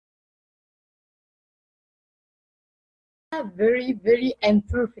very and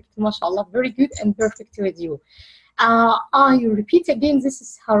perfect, mashallah, very good and perfect with you. I repeat again, this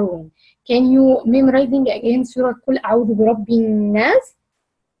is Harun. Can you memorizing again Surah Qul A'udhu bi Rabbin Nas?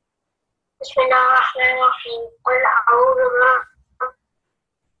 Bismillahirrahmanirrahim. Qul a'udhu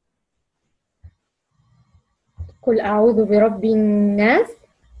Qul A'udhu bi Rabbin Nas.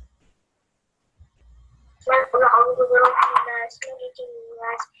 قل أعوذ برب الناس ملك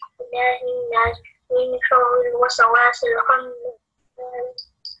الناس إله الناس من شر الوسواس الخناس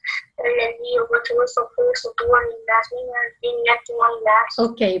الذي يوسوس في صدور الناس من الجنة والناس.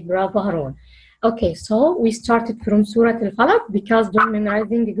 Okay, bravo Harun. Okay, so we started from Surah Al-Falaq because don't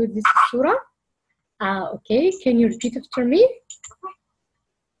memorizing good this surah. Okay, can you repeat after me?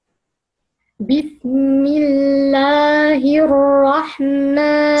 Bismillahir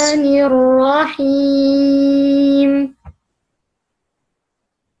Rahmanir Rahim.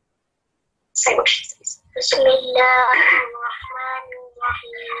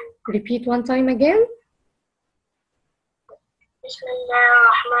 Bismillahirrahmanirrahim. Repeat one time again.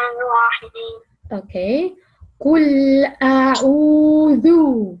 Bismillahirrahmanirrahim. Okay. Qul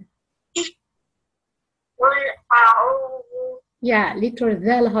a'udhu. Qul a'udhu. Yeah, letter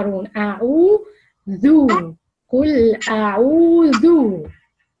Zal Harun. A'udhu. Qul a'udhu.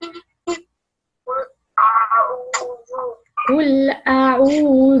 Qul a'udhu. Qul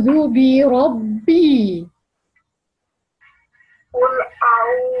a'udhu bi Rabbi. قل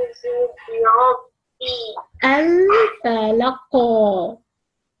أعوذ بربي الفلق.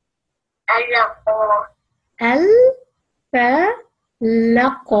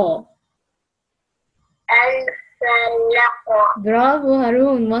 الفلق. الفلق. Bravo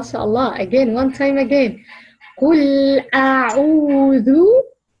Harun, mashallah. Again, one time again. قل أعوذ.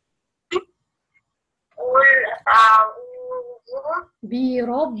 قل أعوذ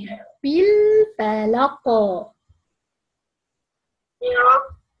برب الفلق. برب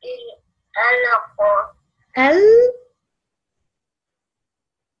الفلق.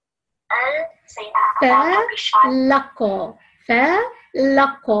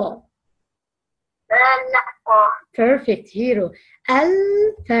 فلق. Perfect hero.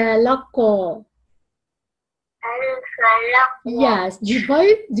 الفلق. Yes,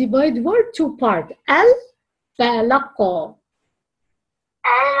 divide word two part. الفلق.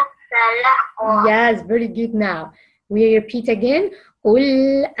 Yes, very good now. We repeat again.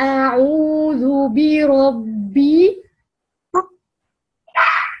 قل أعوذ بربي. قل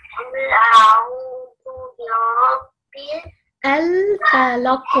أعوذ بربي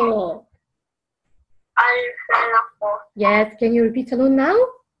الفلق. الفلق. Yes, can you repeat alone now?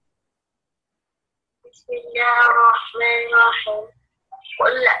 بسم الله الرحمن الرحيم.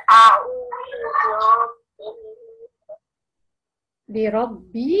 قل أعوذ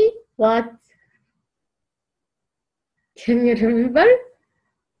بربي what? Can you remember?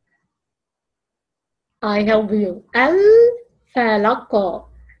 I help you. الفلق.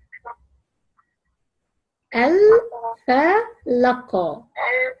 الفلق.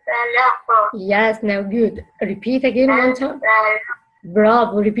 Yes, now good. Repeat again one time.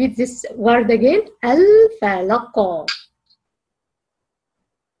 Bravo. Repeat this word again. الفلق.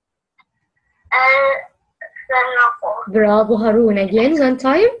 Bravo Harun. Again one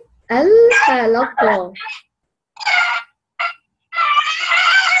time. الفلق.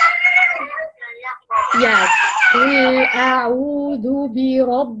 Yes. قل أعوذ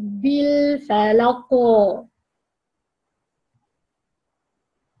برب الفلق.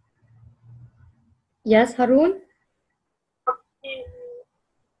 Yes, Harun.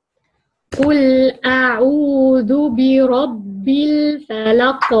 قل أعوذ برب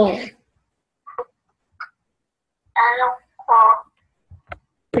الفلق.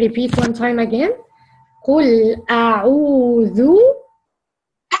 Repeat one time again. قل أعوذ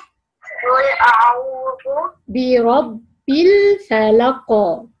برب الفلق.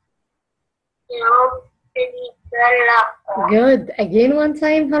 Good. Again one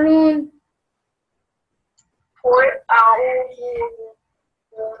time, Harun. قل أعوذ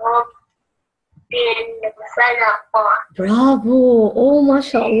برب الفلق. Bravo. Oh,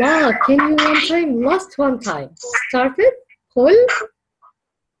 mashallah. Can you one time? Last one time. Started. قل.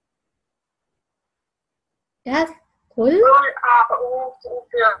 Yes. قل. قل أعوذ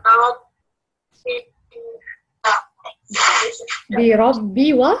برب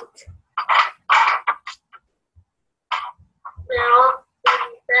what?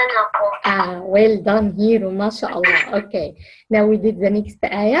 Well done here, mashallah. Okay. Now we did the next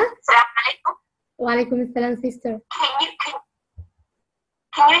ayah. Wa alaikum assalam, sister.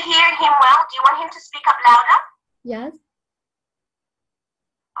 Can you hear him well? Do you want him to speak up louder? Yes.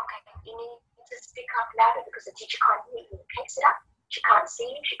 Okay. You need to speak up louder because the teacher can't hear you. Okay, sit up. She can't see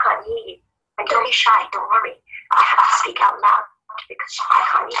you, she can't hear you. And don't be shy, don't worry. I have to speak out loud because I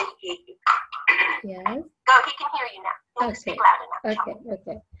can't even hear you. Yes. Go, he can hear you now. You have to speak louder now. Okay,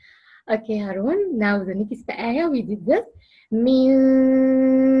 okay. Okay, Harun. Now the next ayah we did this. Min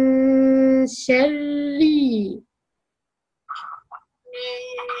sharri.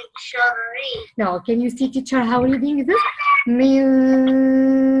 Min sharri. Now, can you see teacher how reading this? Min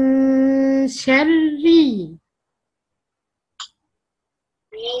sharri.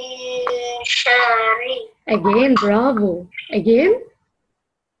 Min sharri. Again, bravo. Again.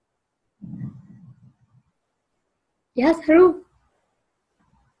 Yes, Harun.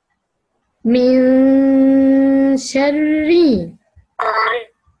 Min sharri.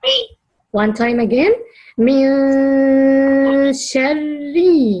 One time again. Min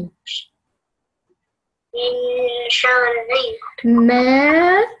sharri. Min sharri.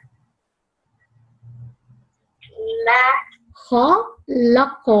 ما Ma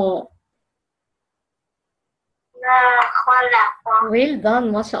خلق. ma khalaqa. Well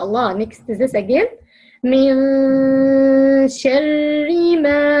done, mashallah. Next is this again. من شر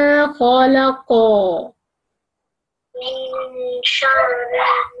ما خلق. Min sharri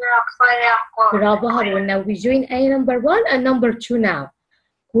ma khalaqa. Bravo, Harun. Now we join ayah number 1 and number 2 now.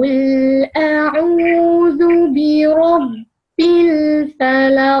 قل أعوذ برب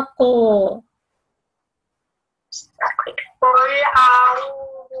الفلق. قل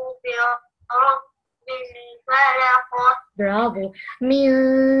أعوذ برب الفلق. Bravo. من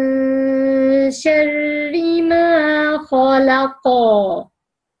شر ما خلق.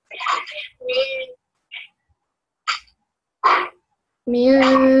 من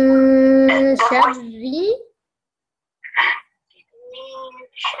شر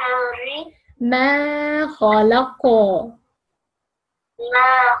شر ما خلق.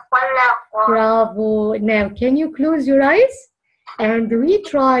 ما خلق. Bravo. Now, can you close your eyes? And we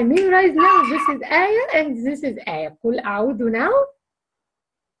try memorize now. This is ayah and this is ayah. قل أعوذ now.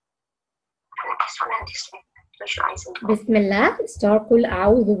 This one and this one. Close your eyes and go. بسم الله. Start قل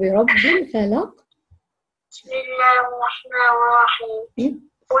أعوذ برب الفلق. بسم الله الرحمن الرحيم.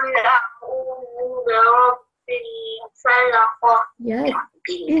 قل أعوذ برب الفلق. Yes.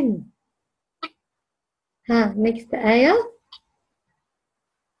 Next ayah.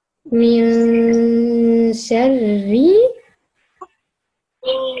 من شر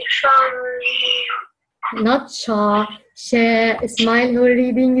من شر not sha. Smile who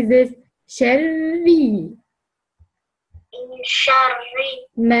reading this. شر من شر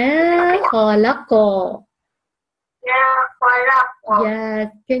ما خلق. ما خلق. Yes.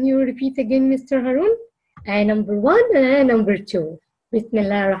 Can you repeat again, Mr. Harun? Ayah number 1 and ayah number 2. بسم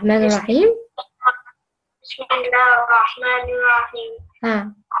الله الرحمن الرحيم. بسم الله الرحمن الرحيم.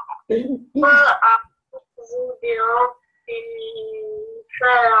 قل أعوذ برب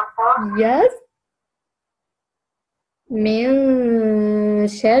الفلق. Yes. من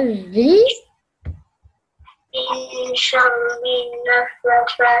شر من شر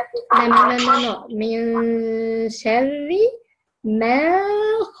النفاثات no. من شر ما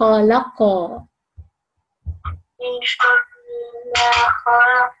خلق. من شر ما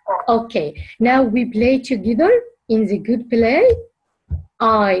خلق. Okay. Now we play together in the good play.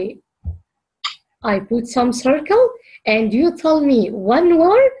 I put some circle and you tell me one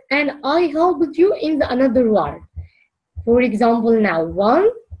word and I help you in the another word. For example, now 1,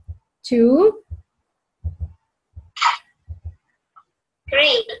 2,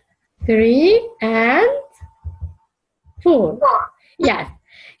 3 and 4. Yes.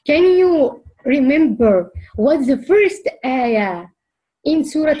 Can you remember what's the first ayah in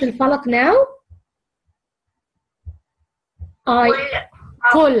Surah Al-Falaq now?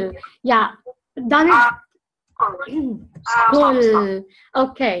 قل. Yeah. Done it. قل.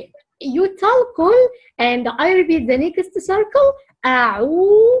 Okay. You tell قل and I repeat the next circle.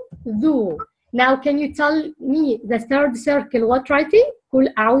 أعوذ. Now can you tell me the third circle what writing?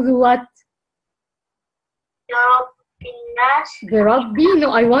 قل أعوذ what? برب الناس. بربي.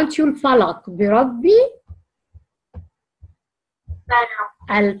 No, I want you الفلق. بربي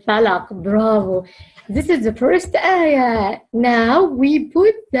الفلق. Bravo. This is the first ayah. Now we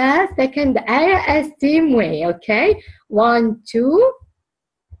put the second ayah as same way. Okay. 1, 2,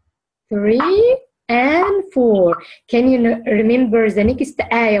 3 and 4. Can you remember the next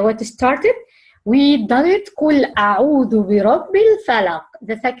ayah what started? We done it. قل أعوذ برب الفلق.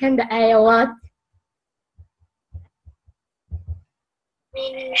 The second ayah what?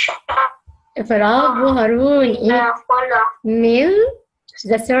 من شر Bravo, Harun. ما خلق. من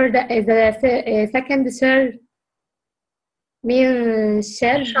the third, the second third. من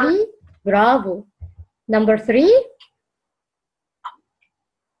شر Bravo. Number 3.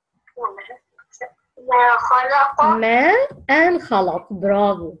 ما خلق ما and خلق.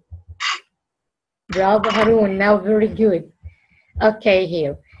 Bravo. Bravo, Harun. Now very good. Okay,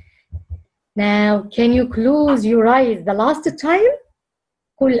 here. Now, can you close your eyes the last time?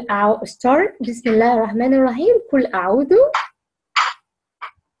 Start. بسم الله الرحمن الرحيم. قل أعوذ.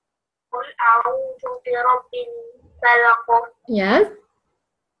 قل أعوذ برب الفلق Yes.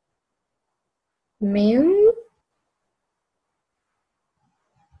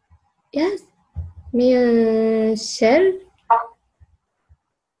 Yes. من شر.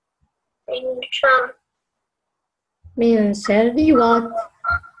 من شر من شر what?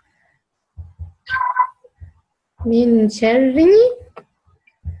 من شر من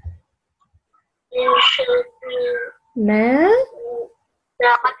شر ما.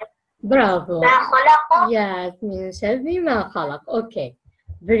 Bravo. ما خلق Yes, من شر ما خلق. Okay.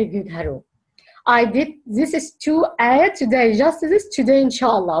 Very good, Harun. I did this is 2 ayat today, just this today,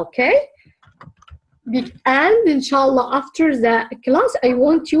 inshallah, okay? And inshallah, after the class, I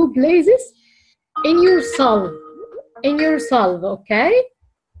want you play this in yourself, okay?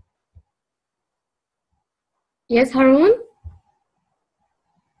 Yes, Harun?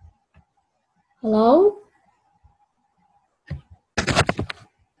 Hello?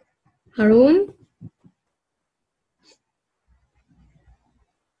 Harun?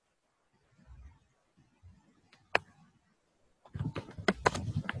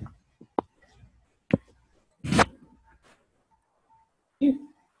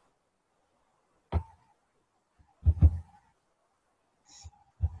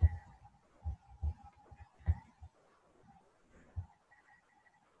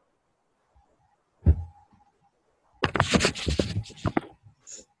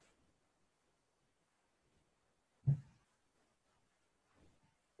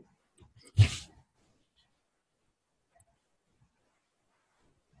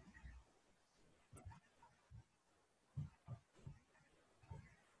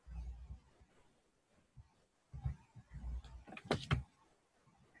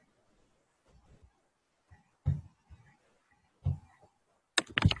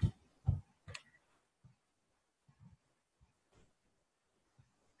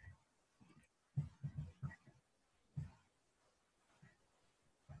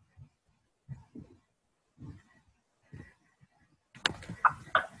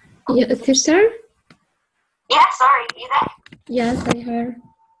 Yes, sister? Yeah, sorry, you there? Yes, I heard.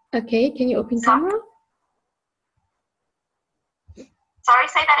 Okay, can you open camera? Sorry,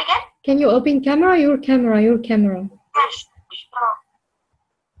 say that again? Can you open camera? Your camera. Yes, sure.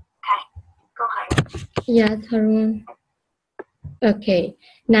 Okay, go ahead. Yes, Harun. Okay,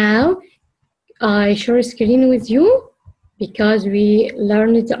 now I share screen with you because we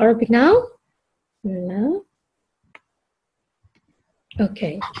learned the Arabic now. No.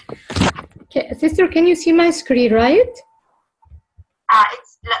 Okay. Okay, sister, can you see my screen, right?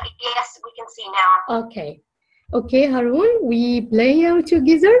 Yes, we can see now. Okay. Okay, Harun, we play out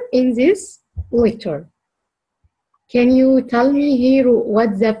together in this letter. Can you tell me here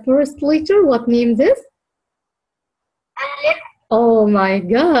what's the first letter? What name this? Alif, Oh my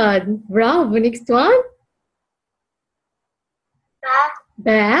God. Bravo. Next one.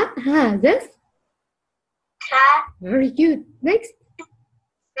 Ba, Ba. This. Ta, Very good. Next.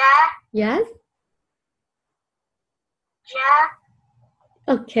 Sa, Yes. Ja,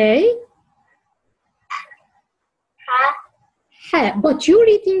 Okay. Ha, Ha. But you're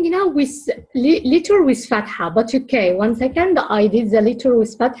reading now with letter with fatha. But okay, 1 second. I did the letter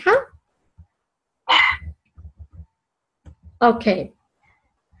with fatha. Okay.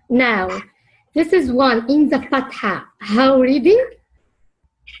 Now, this is one in the fatha. How reading?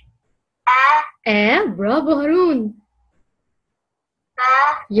 A, Bravo, Harun.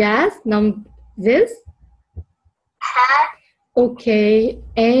 Ba, Yes. This. Ha, Okay.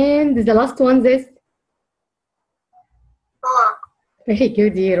 And the last one, this. Ba, Very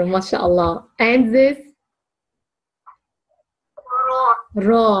good, dear. MashaAllah. And this. Ra,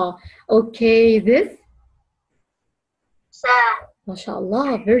 Ra. Okay. This. Sa,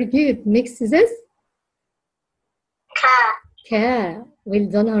 MashaAllah. Very good. Next is this. Ka, Ka. Well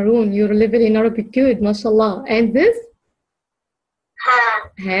done, Harun. Your level in Arabic good. MashaAllah. And this. Ha,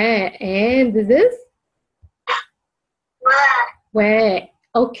 Ha. And this. Wa, Wa.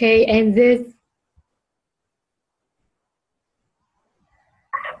 Okay. And this.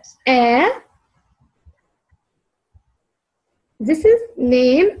 This is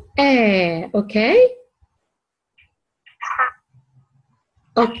name okay?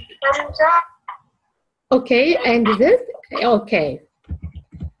 Okay, Hamza, okay, and this, okay.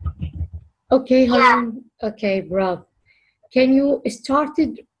 Okay, Yeah. Harun. Okay, bravo. Can you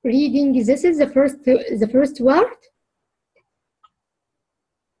started reading? This is the first word.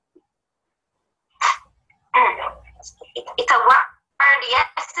 It's a word, yes,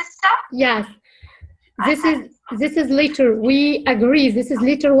 sister? Yes. This is letter. We agree. This is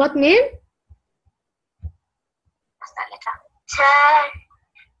letter. What name? What's that letter? Ta.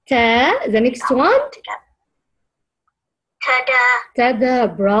 Ta. The next one. Tada.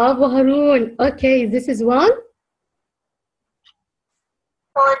 Tada. Bravo, Harun. Okay, this is one.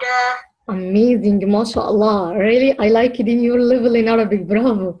 Order. Amazing, mashallah. Really, I like it in your level in Arabic.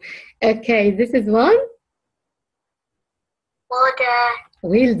 Bravo. Okay, this is one. Order.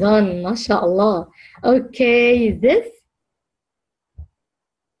 Well done, mashallah. Okay, this.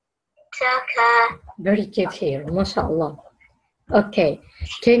 Taka. Very good here, mashallah. Okay,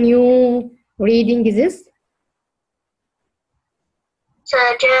 can you reading this?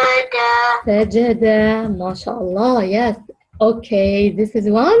 Sajada. Sajada, mashallah, yes. Okay, this is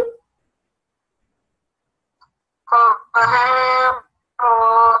one. Qahara.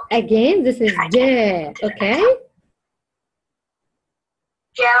 Again, this is ja, okay?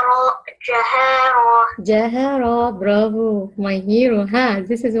 Jaro. Jahara. Jahara, bravo, my hero. Huh?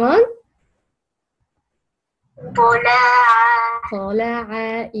 This is one. Bula'a.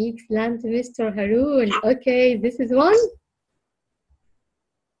 Tala'a, excellent, Mr. Harun. Okay, this is one.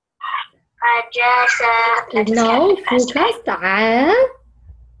 Ajasa. Now, focused.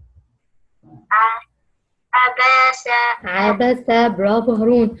 Abasa. Abasa, bravo,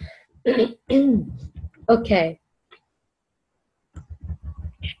 Harun. Okay.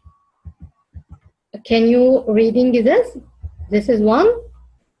 Can you reading this? This is one.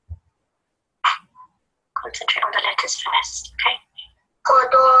 Concentrate on the letters first, okay?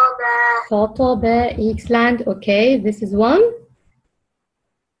 Qadaba. Khataba, excellent. Okay, this is one.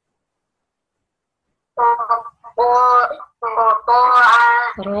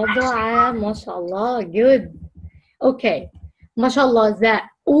 Rada'a, mashallah, good. Okay, mashallah, the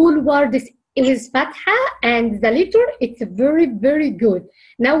all words is fatha and the letter, it's very, very good.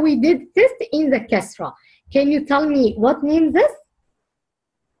 Now we did test in the kasra. Can you tell me what means this?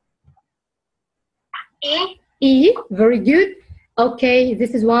 E. E, very good. Okay,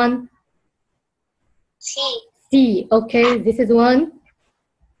 this is one. C. C, okay, this is one.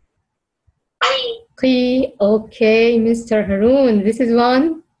 E. Qi, okay, Mr. Haroon, this is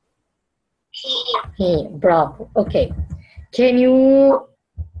one. He. He, bravo. Okay, can you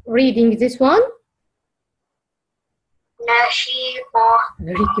reading this one? Nashiba.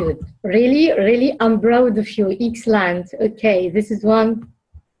 Very good. Really, really, I'm proud of you. Excellent. Okay, this is one.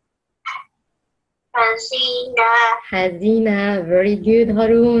 Hazina. Hazina, very good,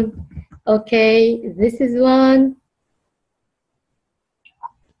 Haroon. Okay, this is one.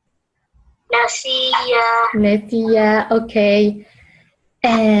 Nasiya. Natiya, okay.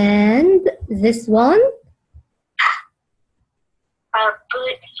 And this one?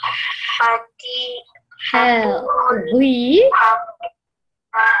 Hati. Hadi. Hadila.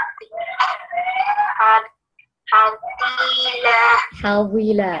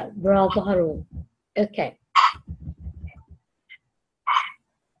 Hawila, bravo, Haroon. Okay.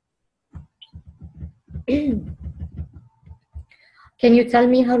 Can you tell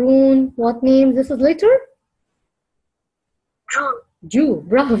me, Haroon, what name this is letter? Ju. Ju,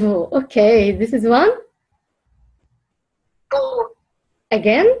 bravo. Okay, this is one. Bu.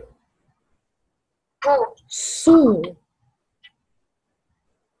 Again? Bu. Su.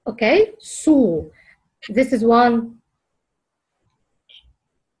 Okay, Su. This is one.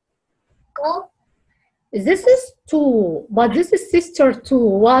 Bu. This is two, but this is sister two.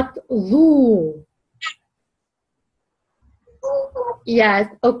 What? Lu. Bu. Yes,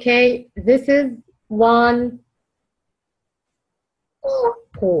 okay. This is one. Bu.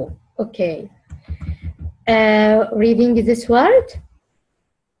 Two. Okay. Reading this word.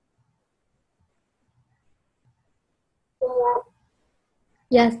 Bu.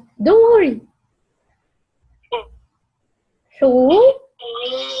 Yes, don't worry. Hu.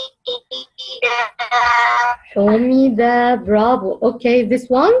 Humida, bravo. Okay, this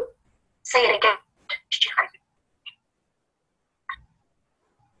one. Say it again.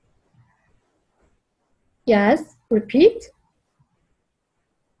 Yes, repeat.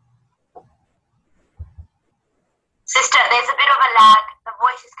 Sister, there's a bit of a lag. The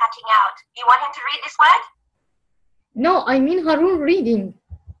voice is cutting out. You want him to read this word? No, I mean Haroon reading.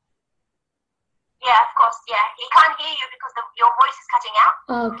 Yeah, of course. Yeah, he can't hear you because your voice is cutting out.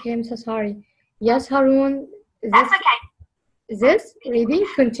 Okay, I'm so sorry. Yes, Haroon. That's okay. This reading,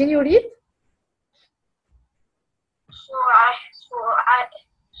 continue read.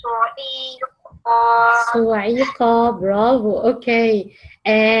 صعيقا صعيقة. Bravo. Okay.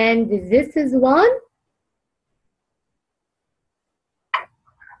 And this is one.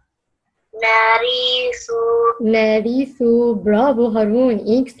 ناريس ناريثو. Bravo, Harun.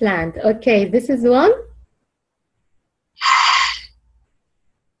 Excellent. Okay. This is one.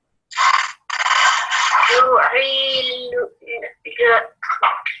 جوعي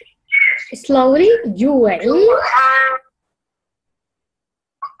Slowly. جوعي.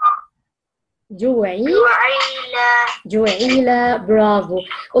 جوعي. جوعيلا جوعيلة. Bravo.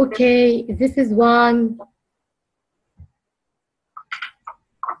 Okay. This is one.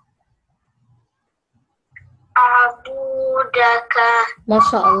 عبودك ما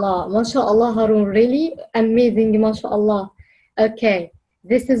شاء الله. ما شاء الله, Harun. Really amazing. ما شاء الله. Okay.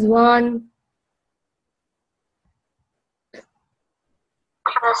 This is one.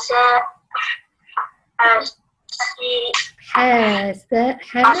 حسا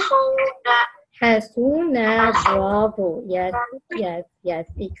حسونا حسونة. Bravo. Yes, yes, yes.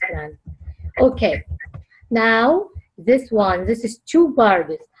 Excellent. Okay. Now, this one. This is two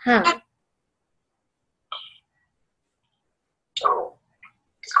verbs. Huh? So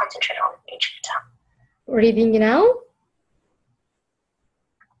just concentrate on each of them. Reading now.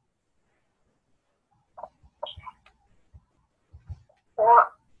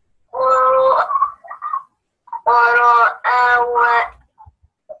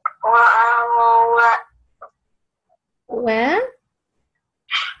 Where?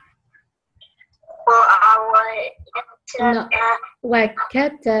 No.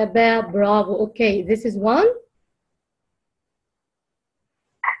 وكتب. Bravo. Okay. This is one.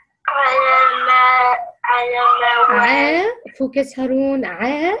 Focus, Harun.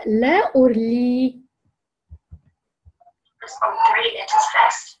 لا أرلي. Press on 3, it is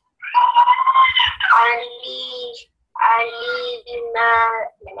fast. Alima,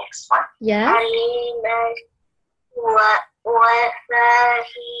 the next one. Yes. Alima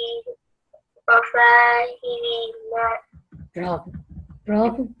wafahima. Bravo.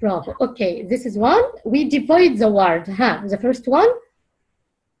 Bravo. Bravo. Okay. This is one. We divide the word. Huh? The first one.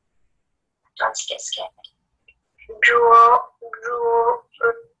 Don't get scared.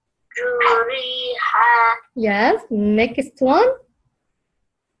 Juriha. Yes. Next one.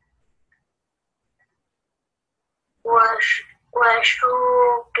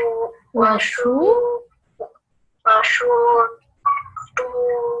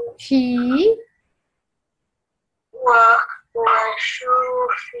 في.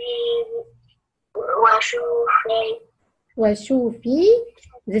 وشوفي.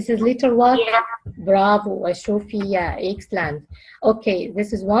 This is letter what? Yeah. Bravo. وشوفي. Yeah. Excellent. Okay.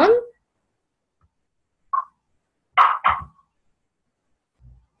 This is one.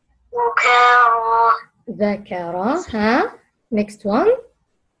 ذكر. Huh? Next one.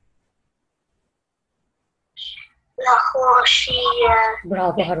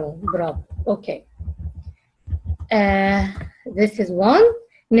 Bravo, Harun. Bravo. Okay. This is one.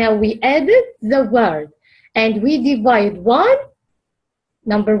 Now we added the word and we divide one.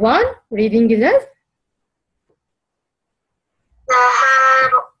 Number one, reading this.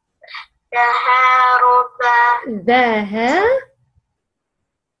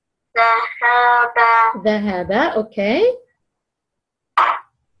 ذهب. Okay.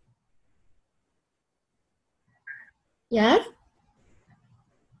 Yes.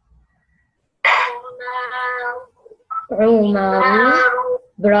 عمر.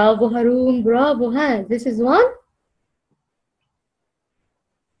 Bravo, Harun. Bravo. Huh? This is one.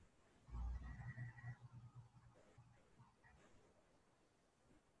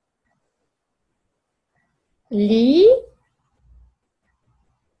 لي.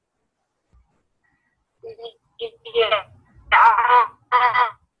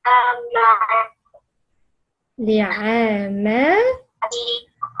 لعام.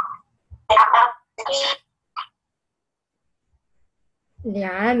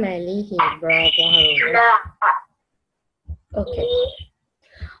 لعمله. Bravo, Harun. Okay.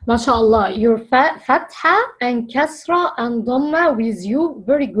 MashaAllah, your fatha and kasra and dhamma with you,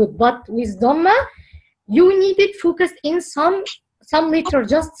 very good. But with dhamma, you needed focus in some letter,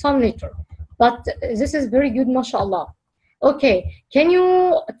 just some letter. But this is very good, MashaAllah. Okay, can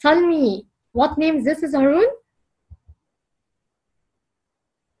you tell me what name this is, Harun?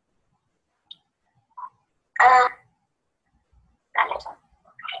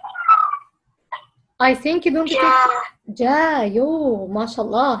 I think you don't take Ja, yo,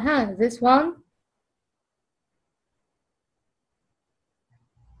 mashallah, huh? This one?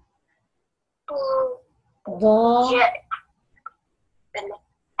 Da.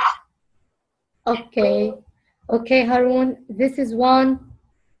 Okay. Okay, Harun, this is one.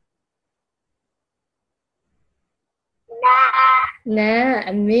 Nah,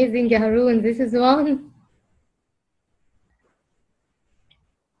 amazing, Haroon. This is one.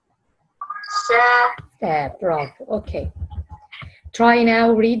 Bravo. Okay. Try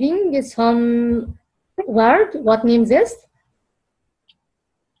now reading some word. What name is this?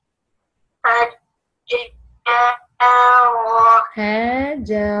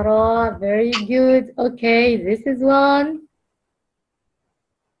 Hajara. Very good. Okay, this is one.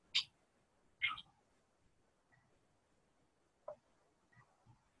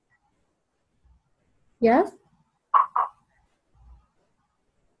 Yes?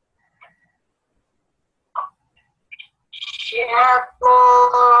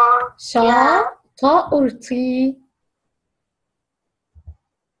 Sha, ta or ti?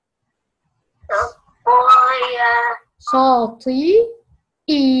 Shati,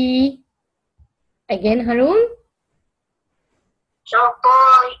 e. Again, Haroon.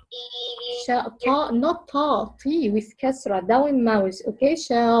 Shata, not ta, ti with kasra, down mouse. Okay,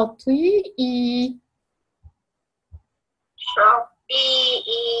 shati, e.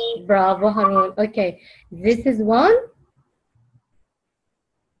 Bravo, Haroon. Okay, this is one.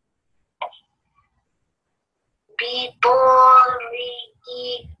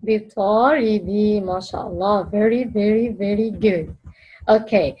 Bitoridi, mashallah. Very, very, very good.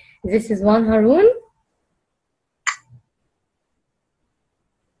 Okay, this is one, Haroon.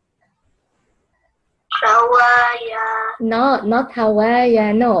 No, not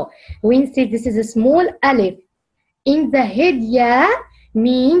Hawaya, no. We say this is a small alif. In the head, ya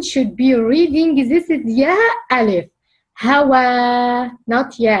means should be reading. This is ya alif. Hawa,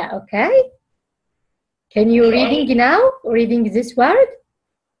 not ya, okay? Can you reading now? Reading this word?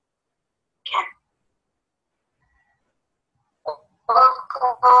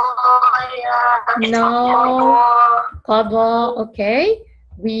 No. Qada, okay.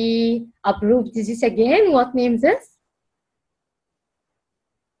 We approved this again. What name is this?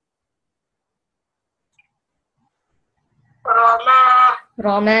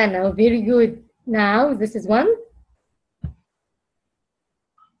 Romana, very good. Now, this is one.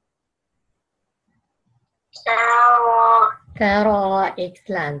 Tara,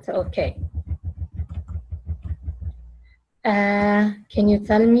 excellent. Okay. Can you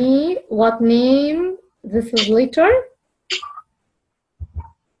tell me what name this is letter?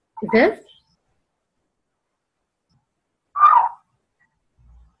 This?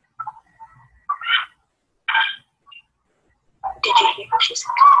 Did you hear what she said?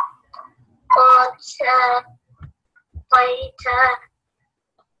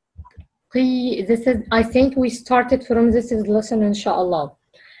 This is, I think we started from this is lesson, inshallah.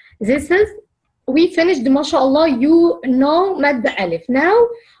 This is, we finished, mashallah, you know mad alif. Now,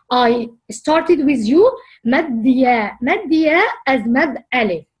 I started with you, mad ya as mad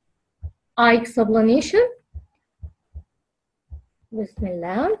alif. Explanation.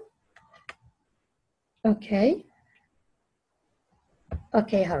 Bismillah. Okay.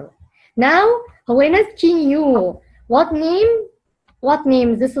 Okay, Haroon. Now, when asking you what name,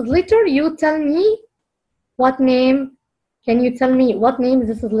 this is letter, you tell me what name. Can you tell me what name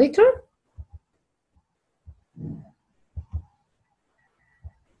this is letter?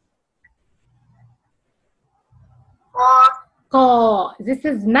 Qa. This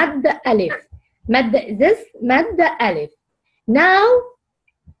is mad alif. This mad alif. Now,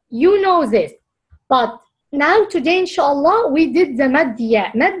 you know this, but now today, inshallah, we did the mad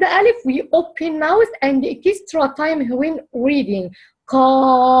ya. Mad alif, we open mouth and extra time when reading.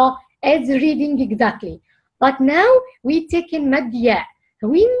 Qa, as reading exactly. But now we take in mad ya.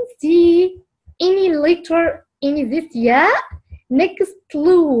 When see any letter in this ya, next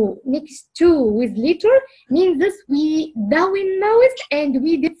to with letter, means this we down mouth and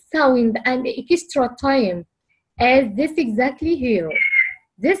we did sound and extra time. As this exactly here.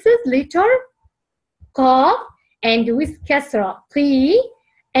 This is letter Qaf and with kasra qi,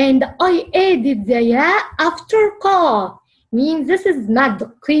 and I added the ya after qaf. Means this is mad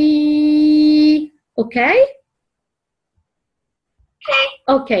qi. Okay?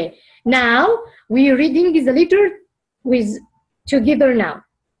 Okay. Now we reading the letter with together now.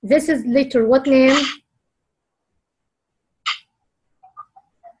 This is letter what name?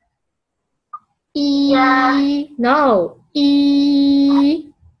 E. Yeah. No. E.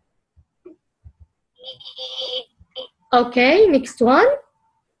 Okay, next one.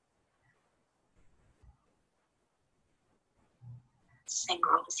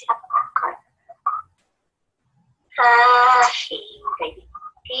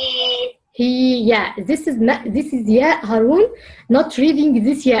 He, yeah, this is ya, Haroon, not reading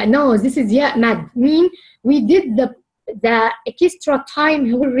this ya. No, this is ya mad. Mean we did the extra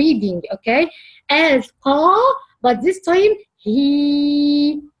time we're reading, okay, as qa, but this time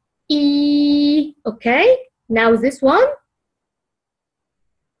He, E. Okay, now this one.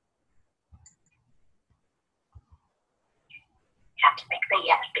 You have to make the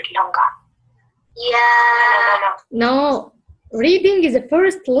yeah a bit longer. Yeah. No, reading is the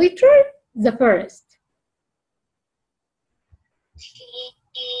first letter, the first.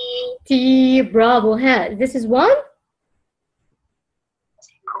 T, bravo. Huh? This is one?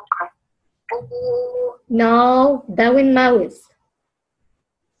 No, Darwin mouse.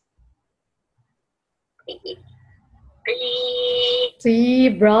 T,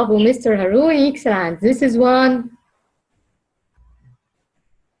 bravo, Mr. Haroon. Excellent. This is one.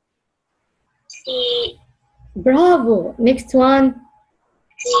 C. Bravo. Next one.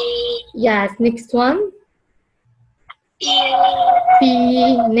 C. Yes, next one. E.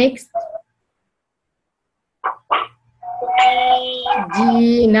 P. Next.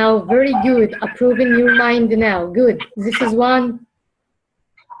 G. Now, very good. Approving your mind now. Good. This is one.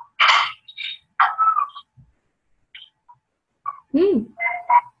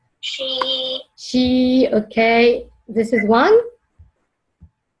 She. Okay. This is one.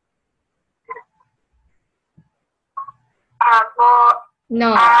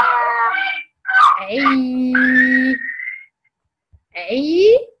 No. A.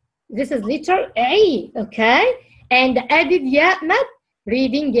 A. This is letter A. Okay. And added ya mad.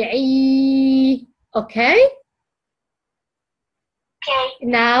 Reading A. Okay. Okay.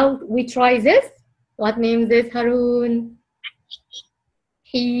 Now we try this. What name is this, Haroon?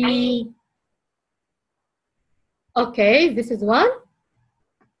 He. Okay, this is one.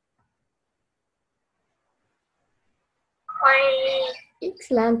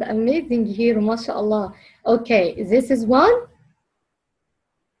 Excellent, amazing here, mashallah. Okay, this is one.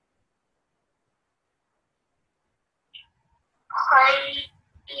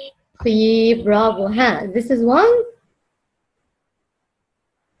 He, bravo, huh? This is one.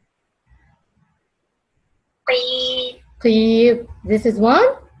 He, this is one.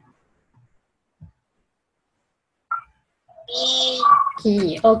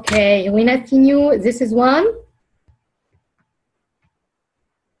 Key. Okay, we continue. This is one.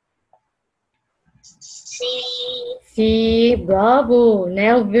 C, bravo.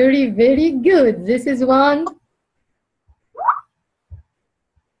 Now very, very good. This is one.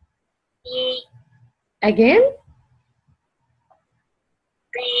 Again.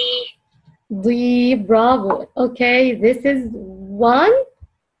 D, bravo. Okay, this is one.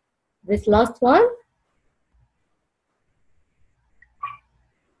 This last one.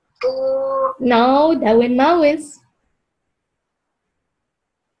 No, that one now is.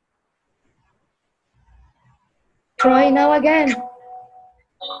 Try now again.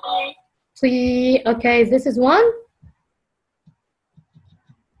 Three. Okay, this is one.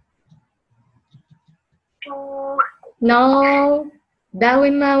 No, that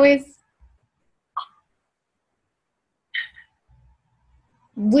one now is.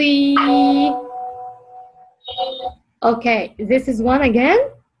 D. Okay, this is one again.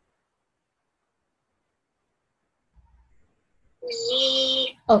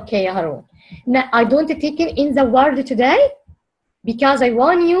 Okay, Haroon. Now, I don't take it in the word today because I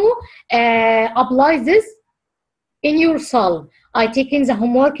want you apply this in your soul. I take in the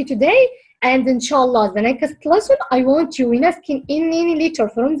homework today, and inshallah, the next lesson, I want you in asking in any letter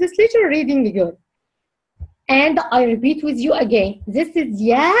from this letter reading good. And I repeat with you again. This is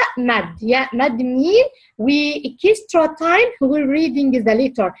ya mad. Ya mad mean we extra time we're reading the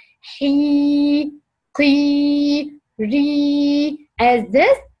letter. He, qi, ri. As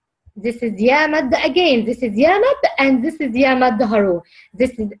this. This is ya mad again. This is ya mad and this is ya mad haru.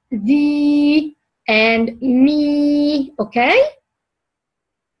 This is the and me. Okay?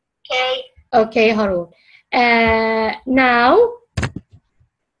 Okay. Okay, Haroon. Now,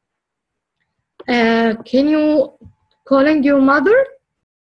 can you calling your mother?